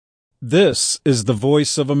This is the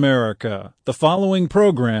voice of America. The following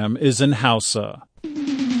program is in Hausa.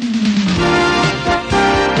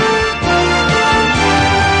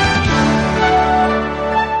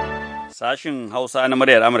 Sashin Hausa na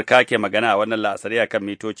muryar Amurka ke magana a wannan la'asari a kan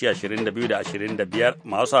mitoci 22 da 25.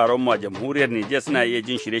 Masu sauranmu a jamhuriyar Nijar suna iya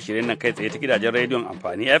jin shirye-shiryen nan kai tsaye ta gidajen rediyon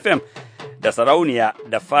amfani FM da sarauniya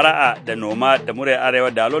da fara'a da noma da muryar arewa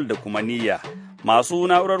da alol da kuma niyya. Masu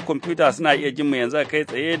na'urar kwamfuta suna iya jin mu yanzu kai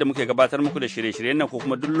tsaye da muke gabatar muku da shirye-shiryen nan ko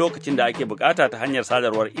kuma duk lokacin da ake bukata ta hanyar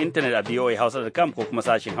sadarwar intanet a voahausa.com ko kuma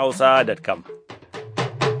sashin hausa.com.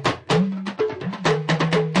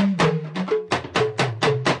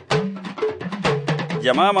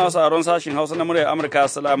 Jama'a masu sauraron sashin Hausa na muryar Amurka,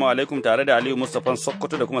 assalamu alaikum, tare da Aliyu Mustapha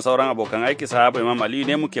Sokoto da kuma sauran abokan aiki. Sahaba Imam Aliyu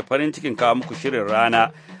ne muke farin cikin kawo muku shirin rana.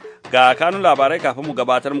 Ga kanun labarai kafin mu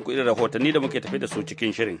gabatar muku irin rahotanni da muke tafi da su cikin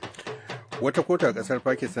shirin. Wata kotu a kasar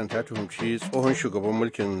Pakistan ta tuhumci tsohon shugaban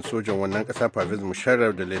mulkin sojan wannan kasa Pervez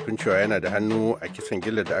Musharraf da laifin cewa yana da hannu a kisan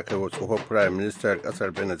gilla da aka yi wa tsohon Prime Minister kasar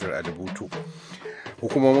Benazir Ali Bhutto.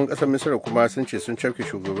 Hukumomin kasar Misira kuma sun ce sun cafke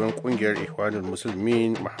shugaban kungiyar Ikhwanul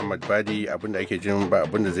Muslimin Muhammad Badi, abinda ake jin ba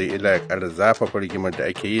abinda zai ila ya kara zafafa rigimar da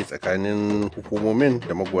ake yi tsakanin hukumomin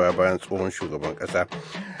da magoya bayan tsohon shugaban kasa.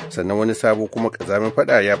 Sannan wani sabo kuma kazamin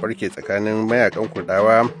fada ya barke tsakanin mayakan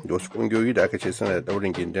Kurdawa da wasu kungiyoyi da aka ce suna da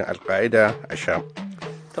daurin gindin Al-Qaeda a Sham.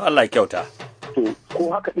 To Allah ya kyauta. To ko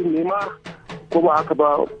haka din ne ma ko ba haka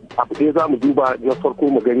ba, abu ɗaya za mu duba na farko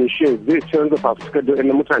mu gani shi zai canza fafutukar da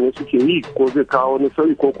wannan mutane suke yi ko zai kawo wani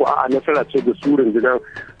sauyi ko a'a nasara ce da su rundunar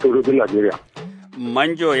sojojin Najeriya.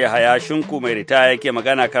 Manjo Yahaya Shinku mai ritaya yake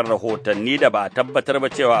magana kan rahotanni da ba a tabbatar ba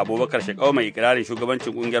cewa Abubakar Shekau mai ikirarin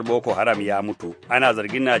shugabancin kungiyar Boko Haram ya mutu. Ana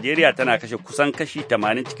zargin Najeriya tana kashe kusan kashi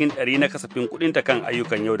 80 cikin 100 na kasafin kudinta kan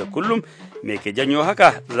ayyukan yau da kullum. Me ke janyo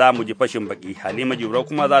haka? Za mu ji fashin baki. Halima Jibrau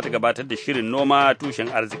kuma za ta gabatar da shirin noma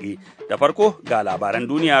tushen arziki. Da farko ga labaran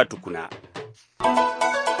duniya tukuna.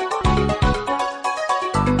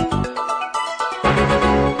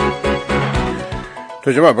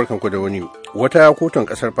 To jama'a barkanku da wani. Wata kotun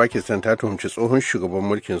kasar Pakistan ta tuhumci tsohon shugaban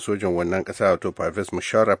mulkin sojan wannan kasa wato Pervez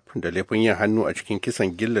Musharraf da laifin yin hannu a cikin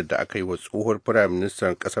kisan gillar da aka yi wa tsohuwar Prime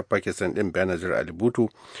Minister kasar Pakistan din Benazir Ali Bhutto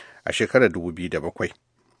a shekarar 2007.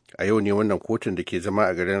 A yau ne wannan kotun da ke zama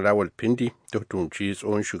a garin Rawalpindi ta tuhumci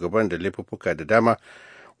tsohon shugaban da laifuffuka da dama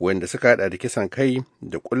wanda suka hada da kisan kai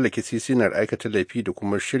da kulla kisisinar aikata laifi da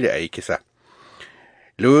kuma shirya a yi kisa.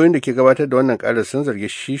 Lauyoyin da ke gabatar da wannan karar sun zargi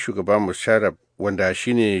shi shugaban Musharraf, wanda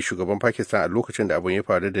shine shugaban Pakistan a lokacin da abin ya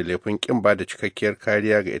faru, da laifin kin ba da cikakkiyar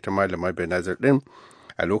kariya ga ita malama Benazir din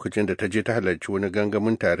a lokacin da ta je ta halarci wani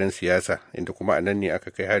gangamin taron siyasa, inda kuma a nan ne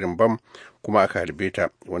aka kai harin bam kuma aka harbe ta,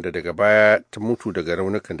 wanda daga baya ta mutu daga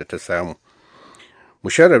raunukan da ta samu.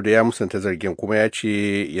 Musharraf da ya musanta zargin kuma ya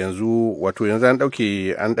ce yanzu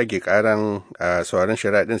an dage karan a sauran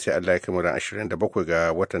shari'a din sai Allah ya kai ran 27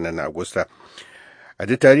 ga watan nan na Agusta. A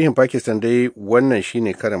duk tarihin Pakistan dai wannan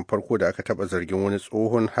shine karan farko da aka taba zargin wani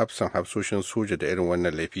tsohon hafsoshin soja da irin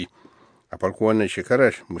wannan laifi. A farko wannan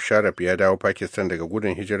shekarar Musharraf ya dawo Pakistan daga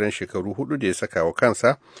gudun hijiran shekaru 4 da ya saka wa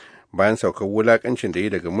kansa bayan saukar wulakancin da ya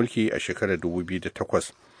daga mulki a shekarar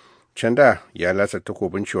 2008. Can da ya lasa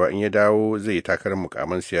takobin cewa in ya dawo zai yi takarar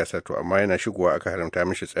mukamin siyasa, to amma yana shigowa aka haramta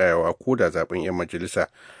mishi tsayawa ko da zaben 'yan majalisa,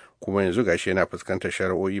 kuma yanzu gashi yana fuskantar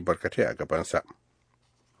shari'o'i barkatai a gabansa.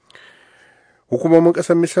 Hukumomin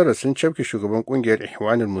ƙasar Misira sun cafke shugaban ƙungiyar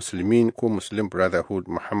Ikhwanul Muslimin ko Muslim Brotherhood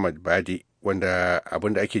Muhammad Badi, wanda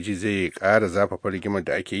abin da ake ji zai ƙara zafafa rigimar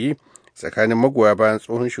da ake yi tsakanin magoya bayan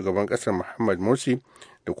tsohon shugaban ƙasar Muhammad Morsi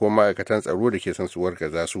da kuma ma'aikatan tsaro da ke son su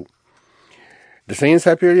wargaza su. Da sanyin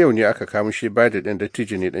safiyar yau ne aka kama shi Badi ɗin,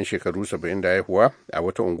 dattijo ne ɗan shekaru 70 da haihuwa, a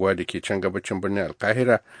wata unguwa da ke can gabacin birnin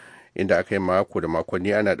Alkahira, inda aka yi mako da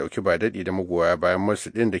makonni ana ɗauki ba daɗi da magoya bayan masu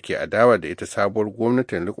ɗin da ke adawa da ita sabuwar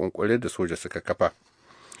gwamnatin riƙon ƙwarar da soja suka kafa.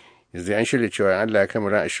 Yanzu an shirya cewa Allah ya kai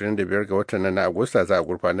ran 25 ga watan nan na Agusta za a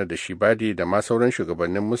gurfanar da shi Badi da ma sauran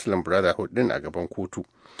shugabannin Muslim Brotherhood ɗin a gaban kotu.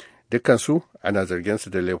 Dukkansu ana zargin su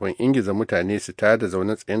da laifin ingiza mutane su tada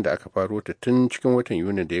zaune tsayen da aka faro ta tun cikin watan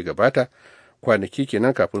Yuni da ya gabata, kwanaki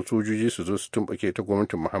kenan kafin sojoji su zo su tumɓuke ta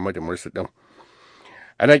gwamnatin Muhammadu Morsi ɗin.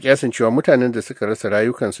 Ana kiyasin cewa mutanen da suka rasa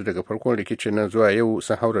rayukansu daga farkon rikicin nan zuwa yau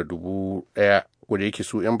sun haura 1,000, da yake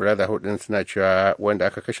su 'yan Brotherhood din suna cewa wanda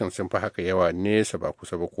aka kashe sun fi haka yawa, nesa ba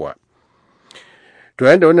kusa ba kuwa. To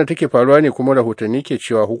yayin da wannan take faruwa ne kuma rahotanni ke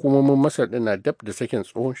cewa hukumomin Masar din na dab da sakin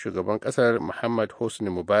tsohon shugaban kasar Muhammad Hosni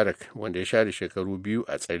Mubarak, wanda ya share shekaru 2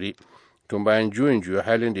 a tsare tun bayan juyin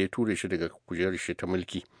halin da ya ture shi daga kujerar shi ta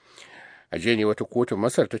mulki. A jiya ne wata kotun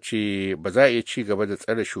Masar ta ce ba za a iya ci gaba da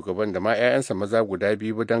tsare shugaban da ma 'ya'yansa maza guda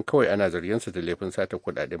biyu ba don kawai ana zarginsa da laifin sata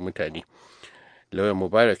kudaden mutane. Lauyan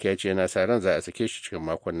Mubarak ya ce yana sa ran za a sake shi cikin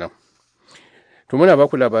makon nan. To muna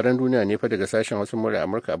baku labaran duniya ne fa daga sashen wasu murya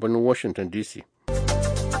Amurka a birnin Washington DC.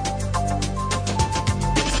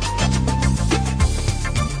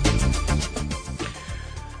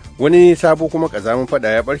 Wani sabo kuma kazamin fada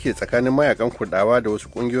ya barke tsakanin mayakan Kurdawa da wasu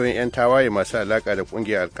kungiyoyin 'yan tawaye masu alaka da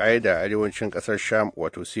kungiyar Al-Qaeda a arewacin kasar Sham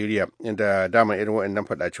wato Syria, inda dama irin waɗannan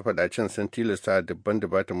fadace-fadacen sun tilasta dubban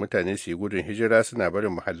dubatan mutane su yi gudun hijira suna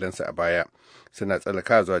barin muhallansu a baya, suna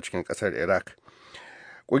tsallaka zuwa cikin kasar Iraq.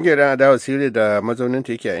 Kungiyar 'yan adawa Syria da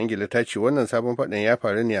mazauninta yake a Ingila ta ce wannan sabon fadan ya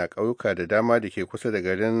faru ne a ƙauyuka da dama da ke kusa da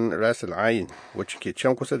garin Ras Al Ain, wacce ke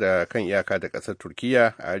can kusa da kan iyaka da ƙasar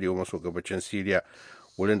Turkiya a arewa maso gabacin Syria.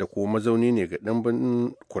 Wurin da kuma mazauni ne ga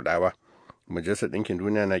ɗimbin kuɗawa. Majalisar Ɗinkin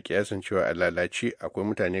Duniya na kiyasin cewa a lalace akwai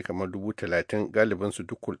mutane kamar 30,000 galibinsu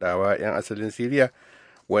duk kuɗawa 'yan asalin Siriya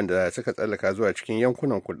wanda suka tsallaka zuwa cikin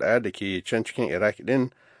yankunan kuɗawa da ke can cikin Iraq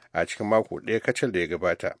ɗin a cikin mako ɗaya kacal da ya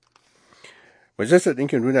gabata. Majalisar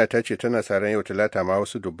Ɗinkin Duniya ta ce tana sa ran yau Talata ma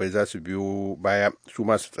wasu dubbai za su biyo baya su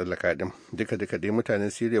masu tsallaka ɗin. Duka dai mutanen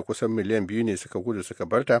Siriya kusan miliyan 2 ne suka gudu suka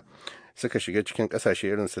barta, suka shiga cikin ƙasashe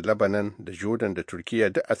irin su Lebanon da Jordan da Turkiya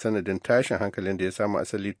duk a sanadin tashin hankalin da ya samu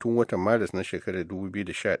asali tun watan Maris na shekarar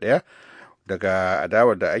 2011 daga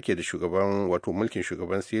adawar da ake da shugaban wato mulkin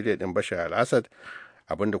shugaban Siriya ɗin Bashar al-Assad,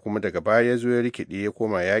 abinda kuma daga baya ya zo ya rikide ya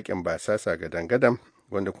koma yakin basasa gadan-gadan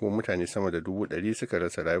wanda kuma mutane sama da 100,000 suka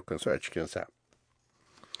rasa rayukansu a cikinsa.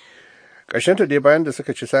 Ƙarshenta dai bayan da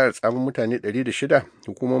suka ci sa'ar tsamin mutane 106,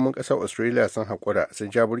 hukumomin ƙasar Australia sun haƙura sun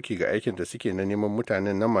ja burki ga aikin da suke na neman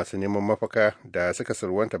mutanen nan masu neman mafaka da suka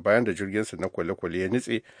sarwanta bayan da jirginsu na kwale-kwale ya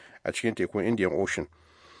nutse a cikin tekun Indian Ocean.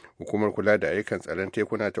 Hukumar kula da ayyukan tsaron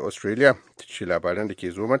tekuna ta Australia ta ce labaran da ke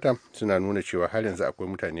zo mata suna nuna cewa har yanzu akwai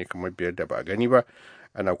mutane kamar 5 da ba a gani ba,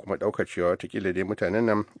 ana kuma ɗaukar cewa watakila dai mutanen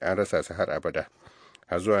nan an rasa su har abada.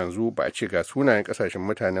 Har zuwa yanzu ba a ce ga sunayen ƙasashen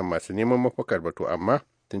mutanen masu neman mafakar ba, to amma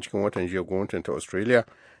tun cikin watan jiya gwamnatin ta Australia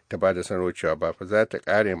ta ba da sanarwar cewa ba fa za ta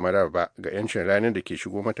kare maraba ga 'yancin ranar da ke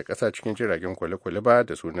shigo mata ƙasa cikin jiragen kwale-kwale ba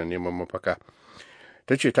da sunan neman mafaka.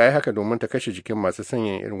 Ta ce ta yi haka domin ta kashe jikin masu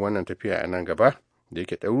sanyin irin wannan tafiya a nan gaba, da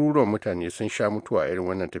yake ɗaruruwan mutane sun sha mutuwa irin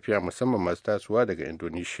wannan tafiya musamman masu tasowa daga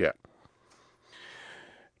Indonesia.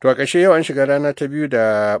 To a ƙarshe yau an shiga rana ta biyu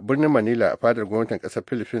da birnin Manila a fadar gwamnatin ƙasar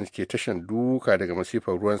Philippines ke tashan duka daga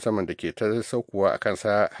masifar ruwan saman da ke ta saukowa a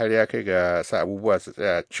kansa har ya kai ga sa abubuwa su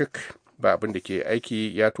tsaya cik, ba abin da ke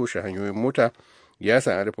aiki, ya toshe hanyoyin mota, ya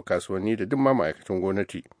sa an rufe kasuwanni da duk ma ma'aikatan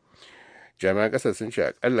gwamnati. Jami'an ƙasar sun ce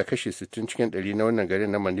akalla kashi 60 cikin 100 na wannan garin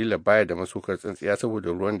na Manila baya da masukar tsintsiya saboda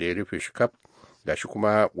ruwan da ya rufe shi kaf. Gashi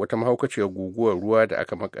kuma wata mahaukaciyar guguwar ruwa da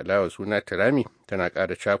aka makala wa suna Tirami tana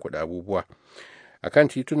ƙara cakuɗa abubuwa. A kan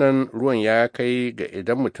titunan ruwan ya kai ga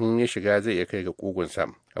idan mutum ya shiga zai iya kai ga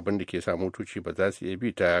ƙugunsa, abin da ke sa motoci ba za su iya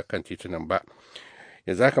bi ta kan titunan ba.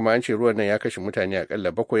 Yanzu haka ma an ce ruwan nan ya kashe mutane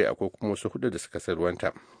akalla 7, akwai kuma wasu 4 da suka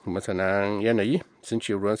salwanta. Masanan yanayi sun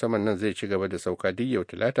ce ruwan saman nan zai ci gaba da sauka duk yau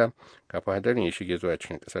Talata kafin hadarin ya shige zuwa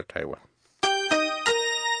cikin ƙasar Taiwan.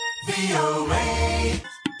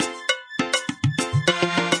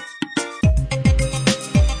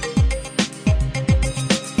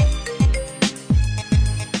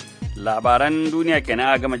 Labaran duniya kenan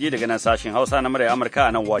a gama ji daga nan sashen Hausa na murya Amurka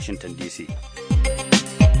a nan Washington DC.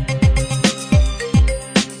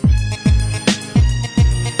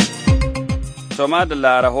 Soma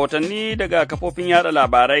da rahotanni daga kafofin yada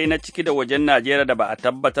labarai na ciki da wajen Najeriya da ba a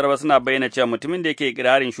tabbatar ba suna bayyana cewa mutumin da yake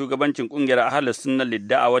ikirarin shugabancin kungiyar Ahlus Sunna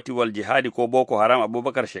Lidda'awati wal Jihadi ko Boko Haram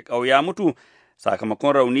Abubakar Shekau ya mutu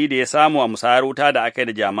sakamakon rauni da ya samu a musayar wuta da aka yi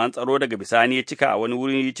da jami'an tsaro daga bisani ya cika a wani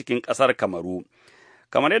wuri cikin ƙasar Kamaru.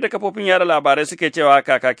 Kamar yadda kafofin yada labarai suke cewa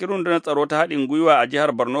kakakin rundunar tsaro ta haɗin gwiwa a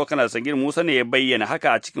jihar Borno Kanar Sagir Musa ne ya bayyana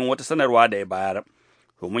haka a cikin wata sanarwa da ya bayar.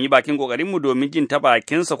 To mun yi bakin kokarinmu domin jin ta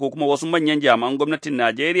bakinsa ko kuma wasu manyan jami'an gwamnatin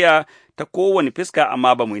Najeriya ta kowane fiska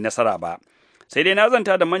amma ba mu yi nasara ba. Sai dai na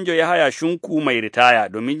zanta da Manjo Yahaya Shunku mai ritaya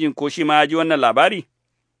domin jin ko shi ma ya ji wannan labari.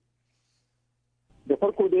 Da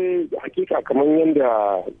farko dai hakika kamar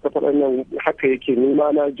yadda ta faɗa nan haka yake,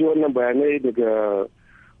 nima na ji wannan bayanai daga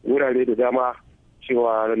wurare da dama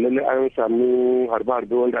cewa lallai an sami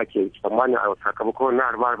harbe-harbe wanda ake tsammanin a sakamakon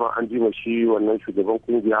wannan harbe-harben an ji shi wannan shugaban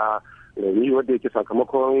kungiya ni wanda yake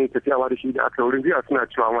sakamakon tafiyawa da shi da aka wurin jiya suna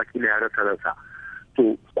cewa wakili ya rasa ransa.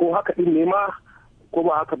 To ko haka din ne ma ko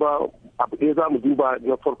ba haka ba, abu ɗaya za mu duba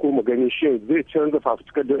na farko mu gani shin zai canza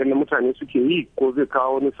fafutukar da wannan mutane suke yi ko zai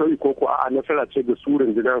kawo wani sauyi ko a nasara ce da su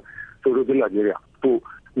rundunar sojojin Najeriya. To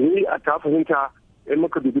ni a ta fahimta in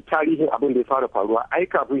muka dubi tarihin abin da ya fara faruwa, ai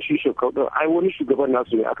kafin shi Shekau din ai wani shugaban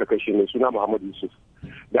nasu ne aka kashe mai suna Muhammad Yusuf.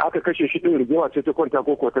 Da aka kashe shi din rigima ce ta kwanta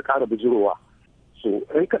ko ta kara bijirowa. so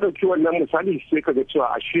in ka ɗauki wannan misali sai ka ga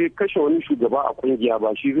cewa ashe kashe wani shugaba a kungiya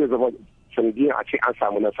ba shi zai zama sanadiyar a ce an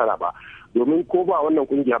samu nasara ba, domin ko ba wannan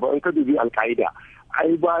kungiya ba in ka dubi alka'ida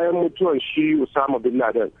ai bayan mutuwar shi Usama bin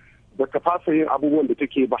Laden ba ta fasa yin abubuwan da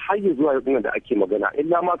take ba har ya zuwa yanzu da ake magana,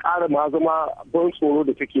 illa ma ƙara ma zama ban tsoro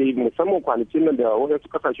da take yi, musamman kwanakin nan da wadansu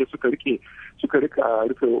kasashe suka rika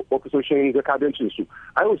rufe ofisoshin jakadancin su.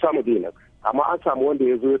 Ai Usama bin Laden amma an samu wanda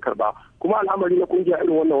ya zo ya karba, kuma al'amari na kungiya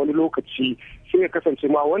irin wannan wani lokaci sai ya kasance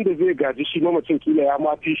ma wanda zai gaji shi mamacin kila ya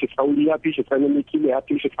ma fi shi tsauri, ya fi shi tsanani, kila ya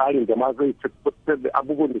fi shi tsarin da ma zai tabbatar da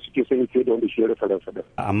abubuwan da suke sani fiye da wanda shi ya rasa ransa da.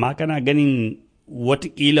 Amma kana ganin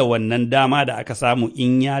watakila wannan dama da aka samu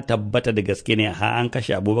in ya tabbata da gaske ne ha an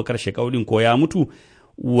kashe Abubakar Shekauɗin ko ya mutu,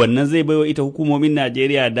 wannan zai baiwa ita hukumomin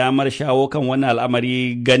Najeriya damar shawo kan wannan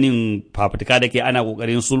al'amari, ganin fafutuka da ke ana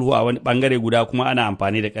kokarin sulhu a wani bangare guda kuma ana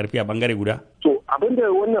amfani da karfi a bangare guda? To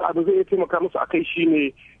abinda wannan abu zai taimaka musu akai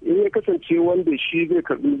shine in ya kasance wanda shi zai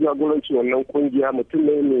karbi jagoranci wannan kungiya mutum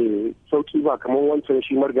ne mai sauki ba kamar wancan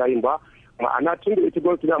shi margayin ba, ma'ana tun da ita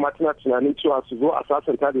gwamnati dama tana tunanin cewa su zo a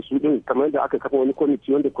sasanta da su din kamar yadda aka kafa wani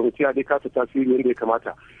kwamiti wanda kwamiti ya dai kasa tasiri yadda ya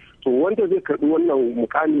kamata, to wanda zai karbi wannan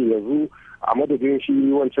mukami yanzu a madadin shi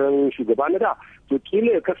wancan shugaba na da, to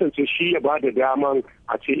kila ya kasance shi ya ba da daman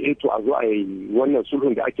a ce to a zo a yi wannan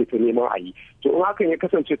sulhun da ake ta neman a yi, to in hakan ya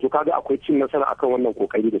kasance to kaga akwai cin nasara akan wannan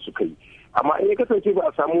kokari da suka yi. Amma in ya kasance ba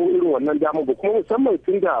a samu irin wannan daman ba, kuma musamman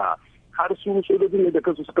tun da har su sojojin ne da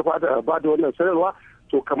kansu suka ba da wannan sanarwa,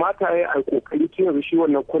 to kamata ya yi kokari tun yanzu shi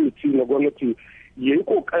wannan kwamiti na gwamnati ya yi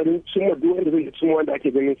kokarin cimma duk wanda zai cimma wanda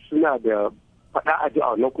ake ganin suna da faɗa a ji a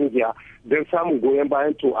wannan kungiya don samun goyon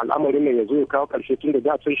bayan to al'amarin nan ya zo ya kawo ƙarshe, tun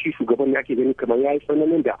da can shi shugaban ya ke gani kamar ya yi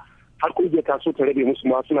tsananin da har kungiyar ta so ta rabe musu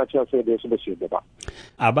ma suna cewa sai da su ba su yadda ba.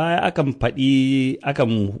 A baya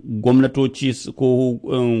akan gwamnatoci ko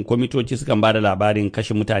kwamitoci sukan ba da labarin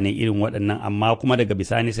kashe mutane irin waɗannan, amma kuma daga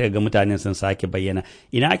bisani sai ga mutanen sun sake bayyana.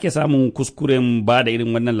 Ina ake samun kuskuren ba da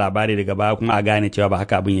irin wannan labari daga baya kuma a gane cewa ba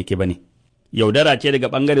haka abin yake ba ne? Yaudara ce daga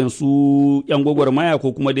bangaren su 'yan gwagwarmaya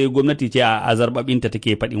ko kuma dai gwamnati ce a azarbabinta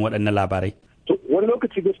take faɗin waɗannan labarai? Wani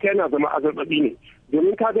lokaci gaskiya yana zama azarbabi ne,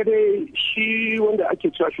 domin kaga dai shi wanda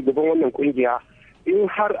ake cewa shugaban wannan kungiya in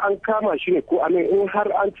har an kama shi ne ko anan in har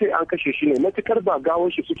an ce an kashe shi ne, matukar ba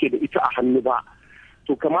gawar shi suke da ita a hannu ba,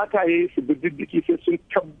 to kamata ya yi su bi diddiki sai sun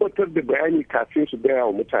tabbatar da bayani kafin su gaya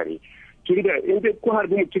wa mutane. Tunda in dai ku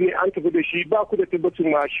harbi mutum ne an tafi da shi ba ku da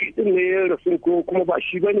tabbacin ma shi din ne ya rasu ko kuma ba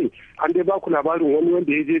shi bane, an dai ba ku labarin wani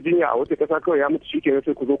wanda ya je jinya a wata kasa kawai ya mutu shi kenan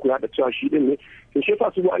sai ku zo ku yada cewa shi din ne, to shi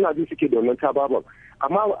yasa su ana ji suke da wannan tababan.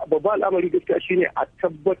 Amma babban al'amari gaskiya shine a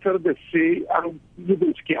tabbatar da sai an yi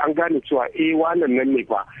bincike an gane cewa wannan nan ne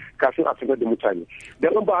fa kafin a sanar da mutane,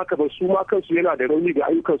 dan ba haka ba su ma kansu yana da rauni ga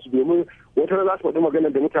ayyukansu, domin wata za su faɗi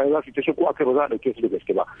magana da mutane za su ta shakku akai ba za a ɗauke su da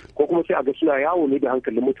gaske ba, ko kuma sai a ga suna yawo ne da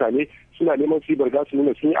hankalin mutane suna neman su barga su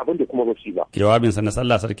nuna sun yi abin da kuma ba su yi ba. Jawabinsa na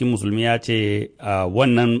sallah sarkin musulmi ya ce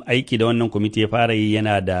wannan aiki da wannan kwamiti ya fara yi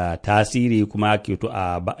yana da tasiri kuma ke to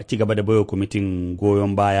a ci gaba da baiwa kwamitin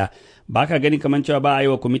goyon baya. Ba ka gani kamar cewa ba a yi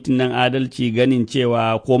wa kwamitin nan adalci, ganin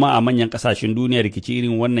cewa koma a manyan kasashen duniya rikici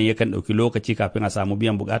irin wannan yakan ɗauki lokaci kafin a samu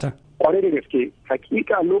biyan bukata? Kwarai da gaske,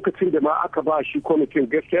 hakika lokacin da ma aka ba shi kwamitin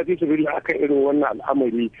gaskiya zai tafi akan irin wannan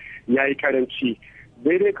al'amari ya yi karanci.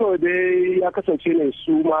 Daidai kawai dai ya kasance ne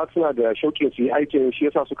su ma suna da shauƙin su yi aikin, shi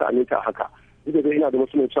yasa suka aminta haka. Duk da dai ina da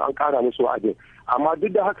musulunci an ƙara musu wa'adin, amma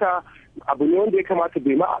duk da haka abu ne wanda ya kamata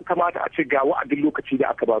bai ma kamata a ce ga wa'adin lokaci da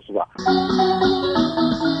aka ba su ba.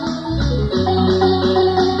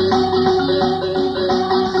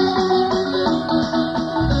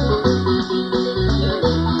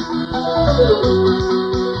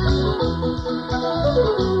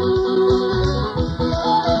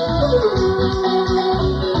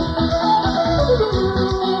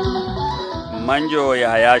 Manjo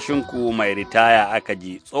Yahaya Shinku mai ritaya aka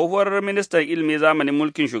ji. Tsohuwar ministan ilimi zamanin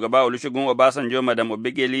mulkin shugaba Olusegun Obasanjo Madam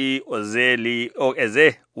Obegeli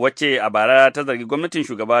Eze wacce a bara ta zargi gwamnatin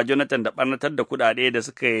shugaba Jonathan da barnatar da kuɗaɗe da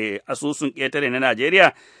suka yi asusun ƙetare na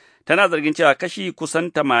Najeriya, tana zargin cewa kashi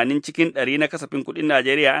kusan 80 cikin 100 na kasafin kuɗin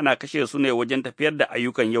Najeriya ana kashe su ne wajen tafiyar da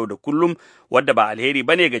ayyukan yau da kullum, wadda ba alheri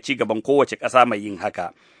bane ga ci gaban kowace ƙasa mai yin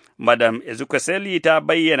haka. Madam Ezekwesili ta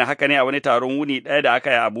bayyana haka ne a wani taron wuni ɗaya da aka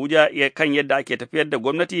yi a Abuja kan yadda ake tafiyar da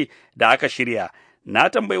gwamnati da aka shirya. Na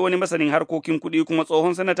tambayi wani masanin harkokin kuɗi kuma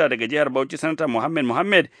tsohon sanata daga jihar Bauchi, Sanata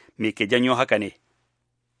Muhammad me ke janyo haka ne?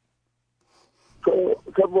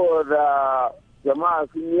 Saboda jama'a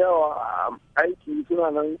sun yawa aiki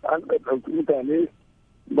suna nan an ɗauki mutane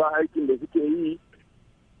ba aikin da suke yi,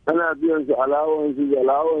 ana biyan su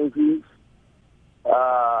alawansu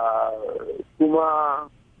kuma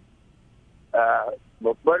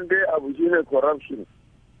babban dai abu shine corruption.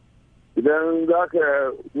 Idan za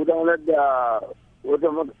ka gudanar da wata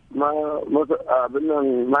abin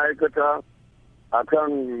nan ma'aikata a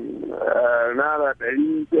kan naira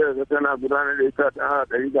 100 sai ga tana gudanar da ita ta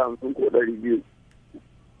 150 ko 200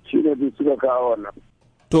 shi ne duk suka kawo wannan.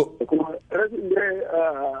 To kuma rashin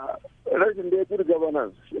dai good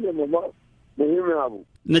governance shi ne muhimmin abu.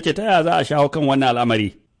 Na ce ta yaya za a shawo kan wannan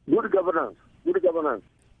al'amari? Good governance.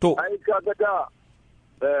 To ai kaga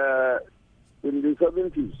da in the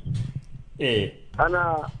 70s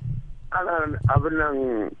ana abin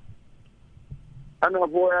nan ana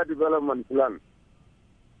boya development plan,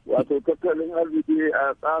 wato tattalin arziki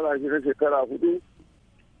a tsara shi na shekara 4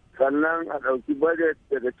 sannan a ɗauki budget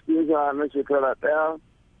daga cikinsa na shekara 1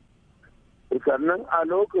 sannan a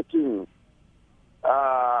lokacin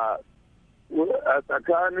a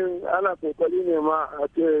tsakanin ana kokari ne ma a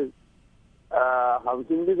ce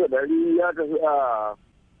 50% ya tafi a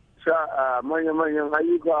manya-manyan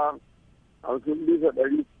ayyuka, 50% ya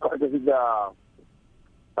tafi da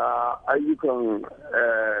ayyukan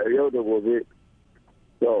yau da gobe.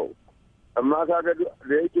 Amma kaga da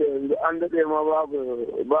yake yanzu an daɗe ma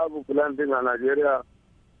babu plan din a Najeriya,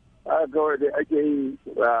 haka kawai dai ake yi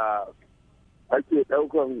ake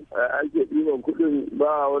ɗiban kuɗin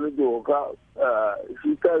ba wani doka,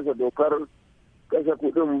 shi kansa dokar kashe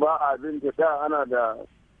kuɗin ba a binta da ana da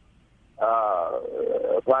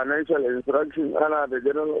financial instruction, ana da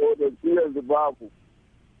general order, yanzu babu.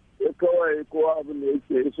 Kawai kowa abin da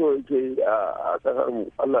yake so yake yi a ƙasar mu,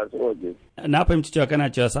 Allah ya waje. Na fahimci cewa kana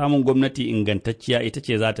cewa samun gwamnati ingantacciya ita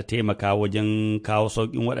ce za ta taimaka wajen kawo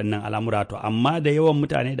sauƙin waɗannan al'amura, to amma da yawan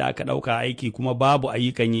mutane da aka ɗauka aiki kuma babu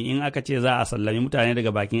ayyukan yi, in aka ce za a sallami mutane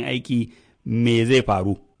daga bakin aiki me zai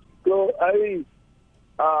faru? To ai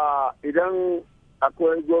idan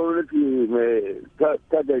akwai gwamnati mai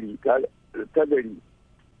tagari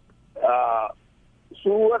su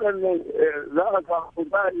waɗannan za a samu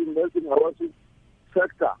za a investin a wasu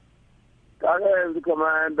sekta. Kaga yanzu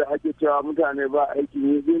kamar yadda ake cewa mutane ba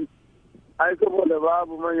aikin yi din, ai saboda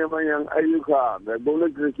babu manya-manyan ayyuka da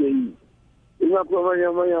gwamnati take yi. In akwai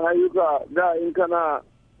manya-manyan ayyuka da in kana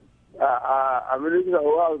a minista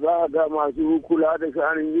wa za a ga masu kula da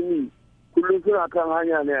sha'anin gini kullum suna kan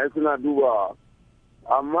hanya ne suna dubawa.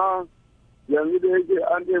 Amma yanzu da yake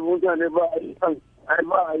an ɗaya mutane ba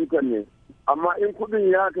ayyukan ne. Amma in kudin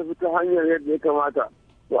ya tafi ta hanyar yadda ya kamata,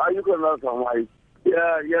 to ayyukan za su samu aiki.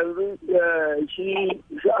 Yanzu shi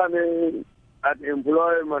sha'anin at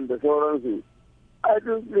employment da sauransu, ai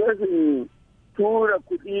duk rashin tura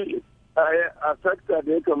kuɗi a sekta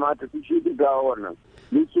da ya kamata su shi da gawa wannan.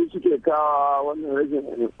 Duk su suke kawo wannan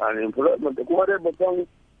rashin unemployment da kuma dai babban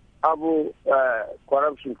abu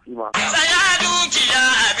corruption kima. Tsaya dukiya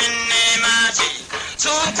abin nema ce, su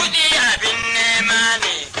kuɗi abin nema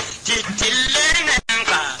ne, titille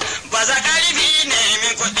nenka, ba za ƙarfi nemi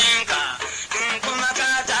kuɗinka, in kuma ka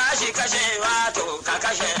tashi kashewa to ka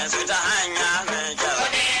kashe su ta hanya mai kyau.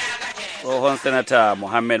 Tsohon Sanata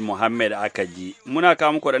Muhammad aka ji. Muna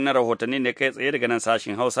kawo muku waɗannan rahotanni ne kai tsaye daga nan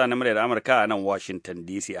sashin Hausa na muryar Amurka a nan Washington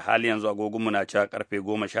DC. A hali yanzu agogonmu na cewa karfe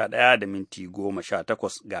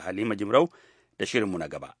 11:18 ga Halima Jimrau da shirinmu na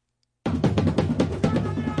gaba.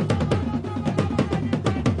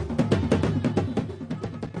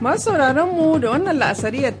 Masu mu da wannan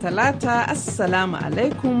la'asariyar talata assalamu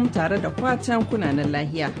alaikum tare da kwatan kunanan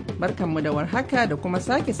lahiya. Barkanmu da warhaka da kuma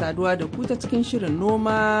sake saduwa da ku ta cikin shirin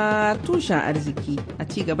noma tushen arziki a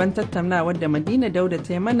ci gaban tattaunawar da Madina Dauda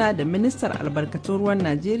ta yi mana da ministar albarkatun ruwan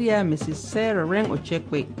Najeriya Mrs. Sarah Ren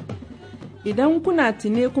Ochekwe. Idan kuna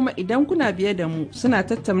tune kuma idan kuna biye da mu suna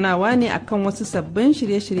tattaunawa ne akan wasu sabbin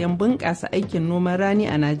shirye-shiryen bunƙasa aikin noman rani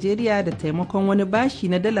a Najeriya da taimakon wani bashi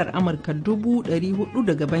na dalar Amurka 400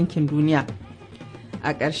 daga Bankin Duniya.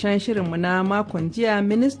 A ƙarshen shirinmu na makon jiya,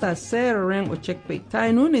 Minista Sarah Ren Ochekwe ta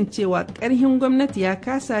yi nunin cewa ƙarhin gwamnati ya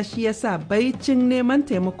kasa shi ya sa baicin neman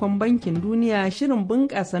taimakon Bankin Duniya shirin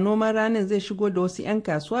bunƙasa noman ranin zai shigo da wasu 'yan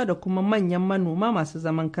kasuwa da kuma manyan manoma masu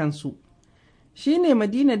zaman kansu. Shi ne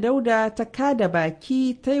Madina Dauda ta kada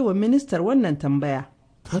baki ta yi wa ministar wannan tambaya.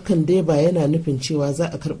 Hakan dai ba yana nufin cewa za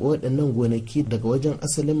a karɓi waɗannan gonaki daga wajen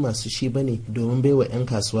asalin masu shi ba ne domin baiwa 'yan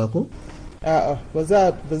kasuwa ko? A'a, ba za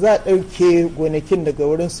a ɗauke gonakin daga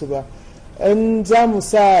wurinsu ba. In za mu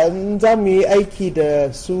yi aiki da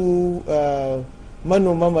su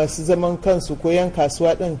manoma masu zaman kansu ko 'yan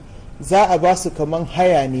kasuwa ɗin, za a ba su kaman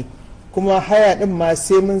haya ne. Kuma haya ɗin ma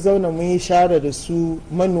sai mun zauna mun yi shawara da su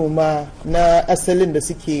manoma na asalin da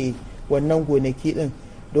suke wannan gonaki ɗin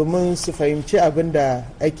domin su fahimci abin da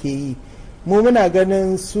ake yi. Mu muna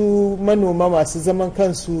ganin su manoma masu zaman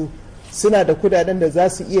kansu suna da kudaden da za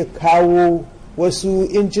su iya kawo wasu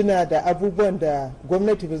injina da abubuwan da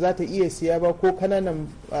gwamnati ba za ta iya siya ba ko kananan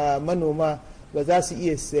manoma ba za su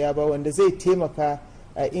iya siya ba, wanda zai taimaka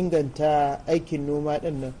a inganta aikin noma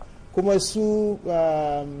ɗin nan. Kuma su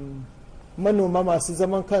manoma masu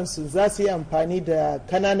zaman kansu za su yi amfani da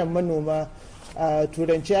kananan manoma, a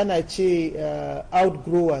turanci ana ce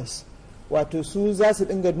outgrowers, wato su za su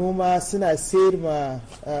dinga noma suna sayar ma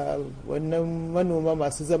wannan manoma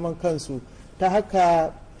masu zaman kansu. Ta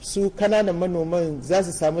haka su kananan manoman za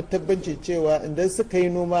su samu tabbacin cewa idan suka yi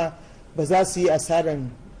noma ba za su yi asaran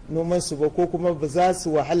nomansu ba, ko kuma ba za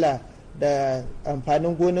su wahala da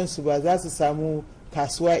amfanin gonansu ba, za su samu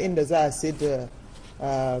kasuwa inda za a sai da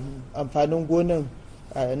amfanin gonan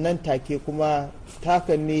nan take, kuma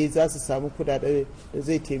takan ne za su samu kudade da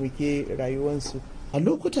zai taimake rayuwarsu. A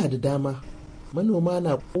lokuta da dama manoma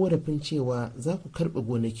na korafin cewa za ku karɓe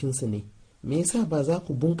gonakinsu ne, me yasa ba za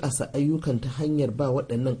ku bunƙasa ayyukan ta hanyar ba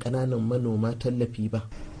waɗannan ƙananan manoma tallafi ba?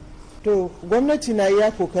 To gwamnati na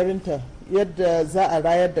iya kokarinta yadda za a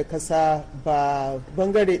rayar da kasa, ba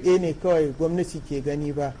bangare ɗaya ne kawai gwamnati ke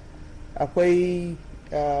gani ba. Akwai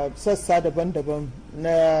sassa daban-daban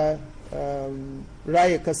na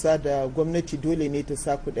raya kasa da gwamnati dole ne ta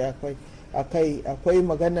sa kuɗi akwai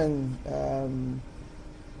maganan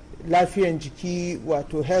lafiyan jiki,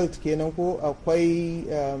 wato health kenan, ko akwai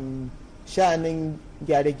sha'anin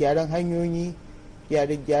gyare-gyaren hanyoyi,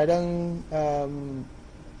 gyare-gyaren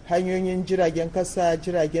hanyoyin jiragen kasa,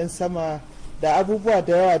 jiragen sama da abubuwa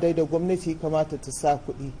da yawa dai da gwamnati kamata ta sa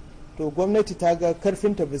kuɗi. To gwamnati ta ga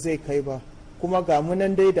karfinta ba zai kai ba, kuma ga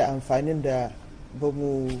munan dai da amfanin da ba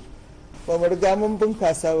mu riga mun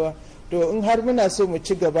bunkasa ba. To in har muna so mu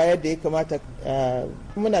ci gaba yadda ya kamata,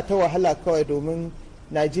 muna ta wahala kawai domin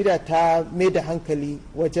Najeriya ta mai da hankali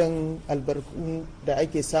wajen albarkun da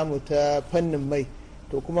ake samu ta fannin mai.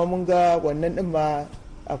 To kuma mun ga wannan ɗin ma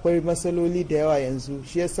akwai matsaloli da yawa yanzu,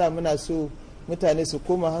 shi yasa muna so mutane su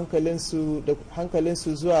koma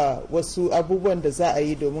hankalinsu zuwa wasu abubuwan da za a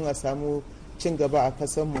yi domin a samu cin gaba a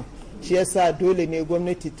kasanmu. Shi yasa dole ne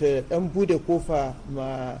gwamnati ta dan bude kofa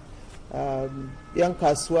ma 'yan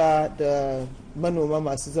kasuwa da manoma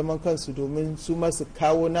masu zaman kansu domin su masu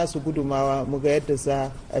kawo nasu gudumawa, mu ga yadda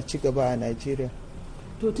za a ci gaba a Najeriya.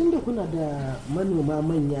 To tun da kuna da manoma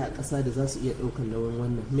manya a ƙasa da za su iya ɗaukar nauyin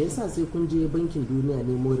wannan, me yasa sai kun je bankin duniya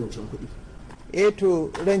nemo rancen kuɗi?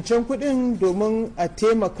 To rancen kuɗin domin a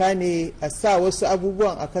taimaka ne a sa wasu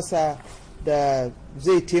abubuwan a kasa da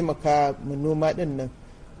zai taimaka mu noma ɗin nan.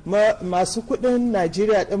 Masu kuɗin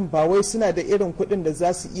Najeriya ɗin ba wai suna da irin kuɗin da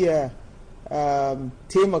za su iya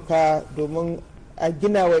taimaka domin a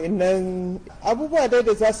gina wa'innan abubuwa dai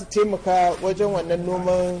da za su taimaka wajen wannan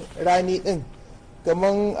noman rani ɗin.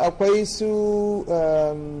 Kaman akwai su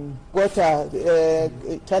water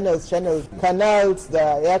canals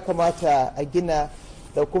da ya kamata a gina,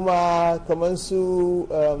 da kuma kaman su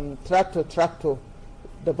tractor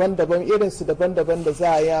daban-daban, irinsu daban-daban da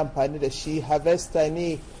za a yi amfani da shi, harvester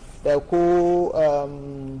ne da ko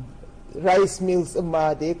rice mills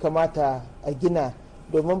ma da ya kamata a gina,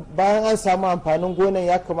 domin bayan an samu amfanin gonan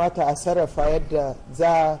ya kamata a sarrafa yadda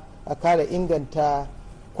za a kara inganta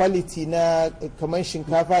quality na kamar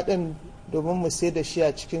shinkafa din domin mu sai da shi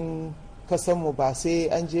a cikin kasanmu, ba sai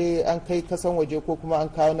an je an kai kasan waje ko kuma an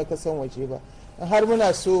kawo na kasan waje ba. Har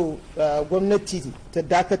muna so gwamnati ta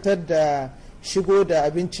dakatar da shigo da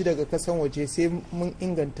abinci daga kasan waje, sai mun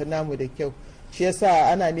inganta namu da kyau. Shi yasa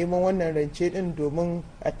ana neman wannan rance din domin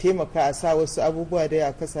a taimaka a sa wasu abubuwa da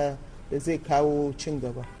ya kasa da zai kawo cin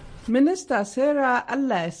gaba. Minista Sarah,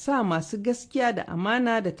 Allah ya sa masu gaskiya da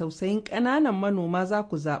amana da tausayin ƙananan manoma za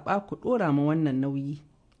ku zaɓa ku ɗora ma wannan nauyi.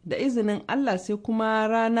 Da izinin Allah sai kuma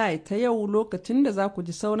rana ta yau lokacin da za ku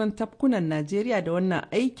ji sauran tafkunan Najeriya da wannan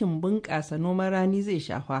aikin bunƙasa noman rani zai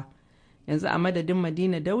shafa. Yanzu a madadin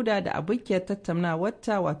Madina Dauda da abokiyar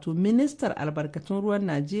tattaunawarta wato Ministar Albarkatun Ruwan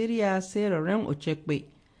Najeriya Sarah Ren Ochekwe,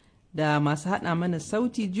 da masu haɗa mana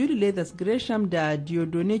sauti Julie Leathers Gresham da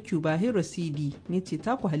Diodone Cubahiro CD, ni ce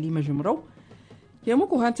taku Halima Jumrau. Ke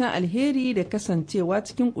muku hatan alheri da kasancewa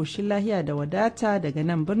cikin ƙoshin lahiya da wadata daga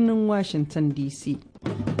nan birnin Washington DC.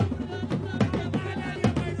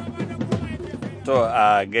 To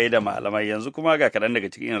a gaida malamai, yanzu kuma ga kaɗan daga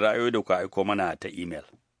cikin ra'ayoyi da ku aiko mana ta imel.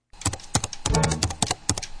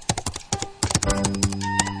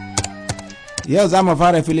 Yau za mu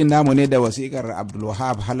fara filin namu ne da wasikar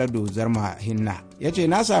Abdulwahab Haladu Zarma Hinna. Ya ce,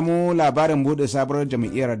 na samu labarin buɗe sabuwar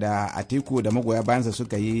jam'iyyar da Atiku da magoya bayansa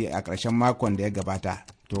suka yi a ƙarshen makon da ya gabata.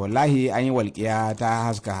 To wallahi an yi walƙiya ta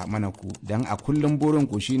haska mana ku, don a kullum burin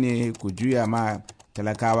ku shine ku juya ma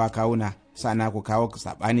talakawa kawuna, sana ku kawo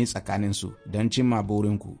saɓani tsakaninsu don cimma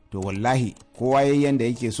burinku. To wallahi kowa yayi yanda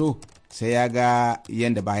yake so, sai ya ga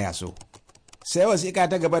yadda baya so. Sai wasiƙa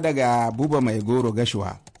ta gaba daga Buba Mai Goro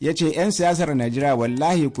Gashuwa ya ce 'yan siyasar Najeriya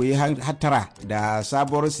wallahi ku yi hattara da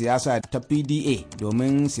sabuwar siyasa ta PDA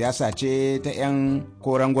domin siyasa ce ta 'yan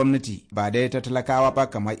koren gwamnati ba dai ta talakawa ba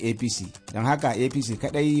kamar APC. Don haka APC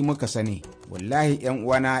kaɗai muka sani. Wallahi 'yan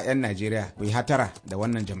uwana 'yan Najeriya ku yi hattara da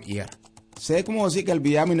wannan jam'iyyar. Sai kuma wasiƙar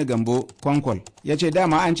Biyaminu Gambo Kwankol ya ce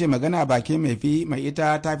dama an ce magana baki mai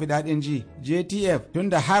ita ta fi daɗin ji. JTF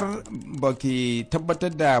tunda har baki tabbatar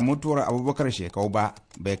da mutuwar Abubakar Shekau ba,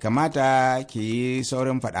 bai kamata ki yi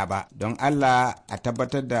saurin faɗa ba, don Allah a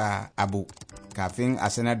tabbatar da abu kafin a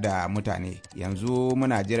sanar da mutane. Yanzu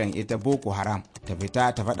muna jiran ita Boko Haram ta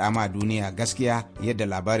fita ta faɗa ma duniya gaskiya yadda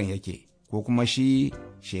labarin yake, ko kuma shi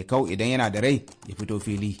Shekau idan yana da rai ya fito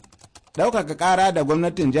fili. Ɗaukaka ƙara da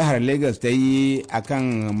gwamnatin jihar Lagos ta yi a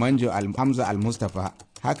kan Manjo Hamza Al-Mustapha,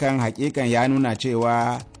 hakan hakikan ya nuna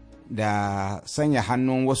cewa da sanya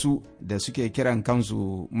hannun wasu da suke kiran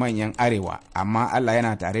kansu manyan arewa, amma Allah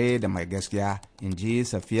yana tare da mai gaskiya, in ji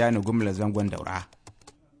Safiya Nugumla Zangon Daura.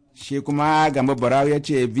 Shi kuma Gambo Barau ya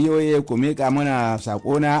ce VOA ku miƙa mana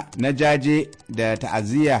saƙona na jaje da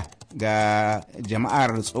ta'aziyya ga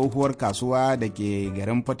jama'ar tsohuwar kasuwa da ke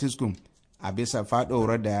garin Fatiskum a bisa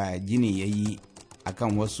faɗowar da gini ya yi a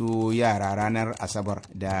kan wasu yara ranar Asabar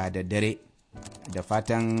da daddare, da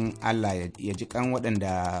fatan Allah ya ji kan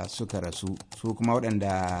waɗanda suka rasu, su kuma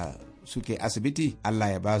waɗanda suke asibiti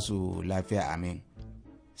Allah ya ba su lafiya, amin.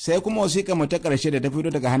 Sai kuma wasiƙa mu ta ƙarshe da ta fito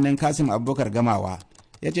daga hannun Kasim Abubakar Gamawa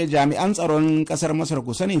ya ce jami'an tsaron ƙasar Masar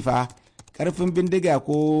ku sani fa karfin bindiga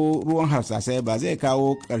ko ruwan harsasai ba zai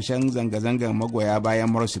kawo ƙarshen zanga-zangar magoya bayan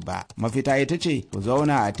Morsi ba. Mafita ita ce ku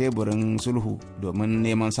zauna a teburin sulhu domin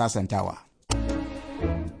neman sasantawa.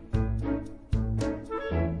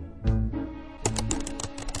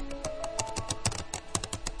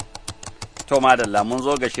 To madalla, mun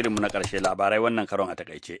zo ga shirinmu na ƙarshe, labarai wannan karon a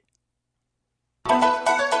takaice.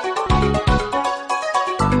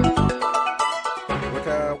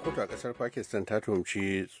 Kotu a kasar Pakistan ta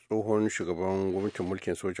tuhumci tsohon shugaban gwamnatin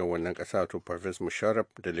mulkin sojan wannan kasa wato Pervez Musharraf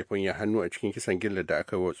da laifin ya hannu a cikin kisan gillar da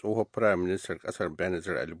aka yi wa tsohon firayim ministan kasar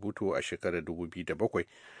Benazir Ali Bhutto a shekarar 2007.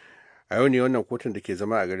 A yau ne wannan kotun da ke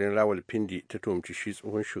zama a garin Rawalpindi ta tuhumci shi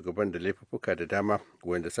tsohon shugaban da laifuffuka da dama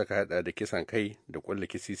wanda suka hada da kisan kai da kulla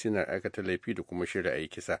kisisinar aikata laifi da kuma shirya ayi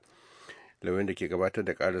kisa. Lauyan da ke gabatar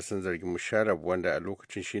da karar sun zargi Musharraf wanda a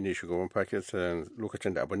lokacin shine shugaban Pakistan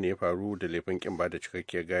lokacin da abin da ya faru da laifin kin ba da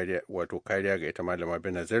cikakkiyar kariya ga ita malama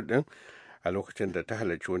Benazir din a lokacin da ta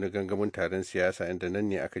halarci wani gangamin taron siyasa inda nan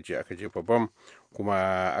ne aka jefa bam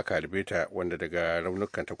kuma aka harbe ta wanda daga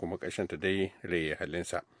raunukanta kuma ƙarshen ta dai rai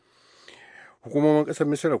halinsa. Hukumomin ƙasar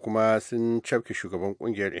Misira kuma sun cafke shugaban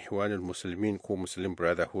ƙungiyar Ihwanul Muslimin ko Muslim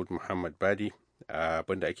Brotherhood Muhammad Badi,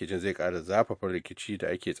 abin da ake jin zai ƙara zafafa rikici da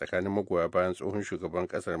ake tsakanin magoya bayan tsohon shugaban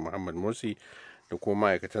ƙasar Muhammad Morsi da kuma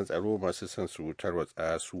ma'aikatan tsaro masu son su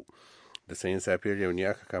tarwatsa su. Da sanyin safiyar yau ne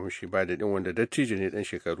aka kama shi Badi din wanda dattijo ne dan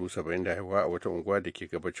shekaru 70 da haihuwa a wata unguwa da ke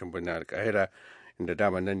gabacin birnin Alkahira, inda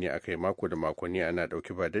dama nan ne aka yi mako da makonni ana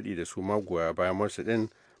ɗauki ba daɗi da su magoya bayan Morsi din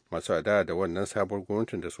masu adawa da wannan sabuwar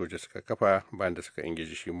gwamnatin da soja suka kafa bayan da suka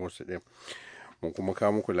ingiji shi Morsi din. Mun kuma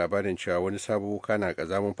kawo muku labarin cewa wani sabo kana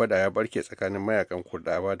kazamin fada ya barke tsakanin mayakan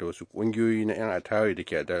Kurdawa da wasu kungiyoyi na 'yan atawaye da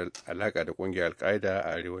ke da alaka da kungiyar Al-Qaeda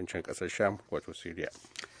a arewacin kasar Sham wato Syria.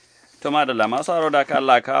 To madalla, masu haro da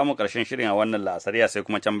Allah kawo mu karshen shirin a wannan lasariya, sai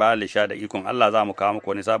kuma can bayan lisha da ikon Allah za mu kawo muku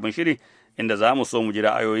wani sabon shiri inda za mu so mu ji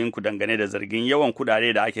ra'ayoyinku dangane da zargin yawan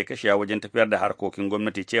kudade da ake kashewa wajen tafiyar da harkokin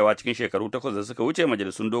gwamnati, cewa cikin shekaru 8 da suka wuce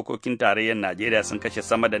majalisun dokokin tarayyar Najeriya sun kashe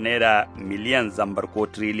sama da naira miliyan zambar ko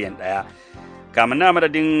triliyan 1. Kamin na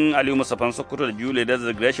madadin Aliyu Musafan Sokoto da Julie da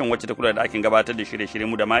Gresham wacce ta kula da ɗakin gabatar da shirye-shirye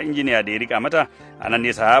mu da ma injiniya da ya rika mata, a nan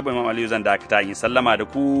ne sahabu Imam Aliyu zan dakata yin sallama da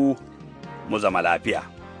ku, mu zama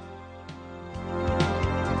lafiya.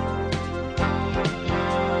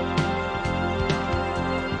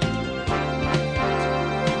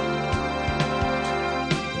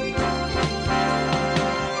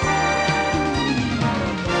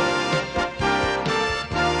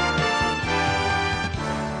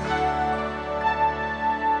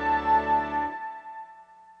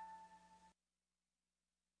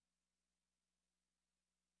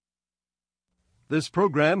 This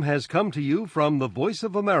program has come to you from the Voice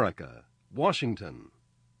of America, Washington.